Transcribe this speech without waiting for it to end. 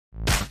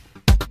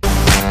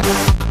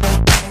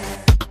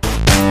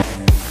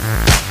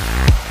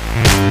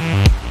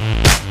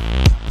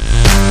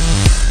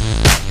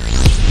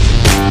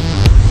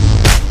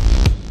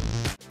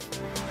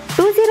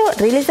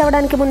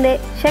అవ్వడానికి ముందే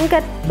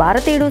శంకర్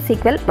భారతీయుడు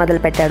సీక్వెల్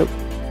మొదలుపెట్టాడు.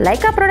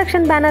 Lyca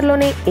production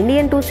బ్యానర్లోనే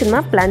Indian 2 cinema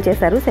plan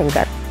చేశారు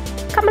శంకర్.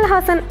 కమల్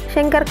హాసన్,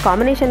 శంకర్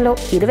కాంబినేషన్లో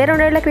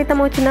 22 ఏళ్ల క్రితం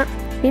వచ్చిన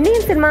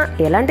ఇండియన్ సినిమా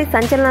ఎలాంటి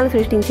సంచలనాలు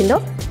సృష్టించిందో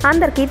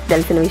అందరికీ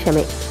తెలిసిన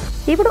విషయమే.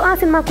 ఇప్పుడు ఆ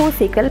సినిమాకు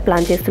సీక్వెల్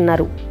ప్లాన్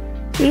చేస్తున్నారు.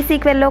 ఈ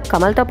సీక్వెల్లో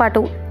కమల్తో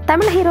పాటు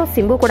తమిళ హీరో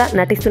సింబు కూడా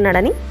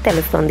నటిస్తున్నాడని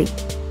తెలుస్తోంది.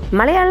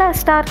 మలయాళ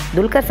స్టార్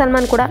దుల్కర్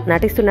సల్మాన్ కూడా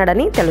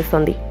నటిస్తున్నాడని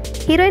తెలుస్తోంది.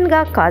 హీరోయిన్గా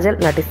కాజల్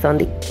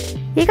నటిస్తోంది.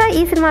 ఇక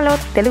ఈ సినిమాలో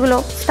తెలుగులో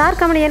స్టార్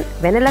కమెడియన్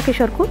వెన్నెలా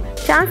కిషోర్కు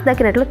ఛాన్స్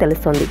దక్కినట్లు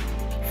తెలుస్తోంది.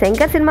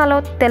 శంకర్ సినిమాలో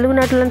తెలుగు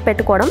నటులను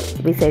పెట్టుకోవడం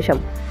విశేషం.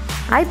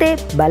 అయితే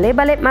భలే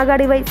భలే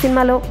మగాడివై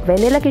సినిమాలో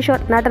వెన్నెలా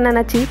కిషోర్ నటన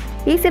నచ్చి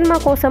ఈ సినిమా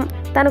కోసం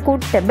తనకు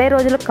 70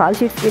 రోజులు కాల్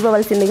షీట్స్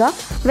ఇవ్వవలసిందిగా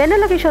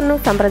వెన్నెలా కిషోర్ను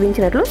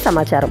సంప్రదించినట్లు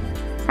సమాచారం.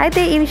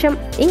 అయితే ఈ విషయం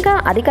ఇంకా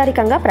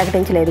అధికారికంగా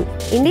ప్రకటించలేదు.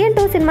 ఇండియన్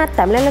 2 సినిమా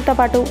తమిళంతో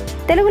పాటు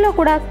తెలుగులో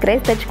కూడా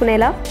క్రేజ్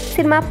తెచ్చుకునేలా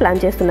సినిమా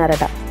ప్లాన్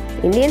చేస్తున్నారట.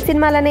 ఇండియన్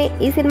సినిమాలనే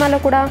ఈ సినిమాలో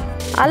కూడా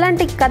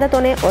అలాంటి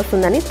కథతోనే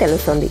వస్తుందని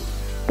తెలుస్తోంది.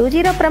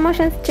 2.0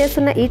 ప్రమోషన్స్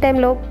చేస్తున్న ఈ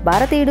టైంలో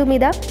భారతీయుడు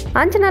మీద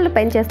అంచనాలు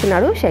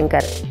పెంచేస్తున్నాడు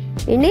శంకర్.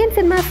 ఇండియన్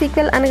సినిమా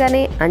సీక్వెల్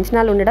అనగానే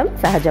అంచనాలు ఉండడం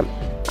సహజం.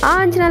 ఆ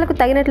అంచనాలకు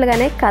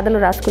తగినట్లుగానే కథను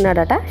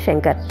రాసుకున్నాడట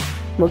శంకర్.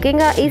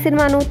 ముఖ్యంగా ఈ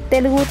సినిమాను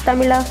తెలుగు,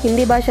 తమిళ,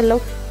 హిందీ భాషల్లో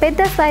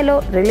పెద్ద స్థాయిలో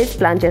రిలీజ్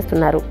ప్లాన్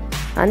చేస్తున్నారు.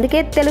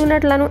 అందుకే తెలుగు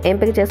నటులను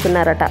ఎంపిక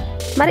చేస్తున్నారట.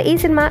 మరి ఈ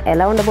సినిమా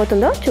ఎలా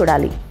ఉండబోతుందో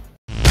చూడాలి.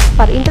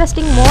 For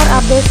interesting more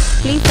updates,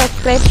 please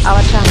subscribe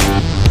our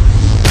channel.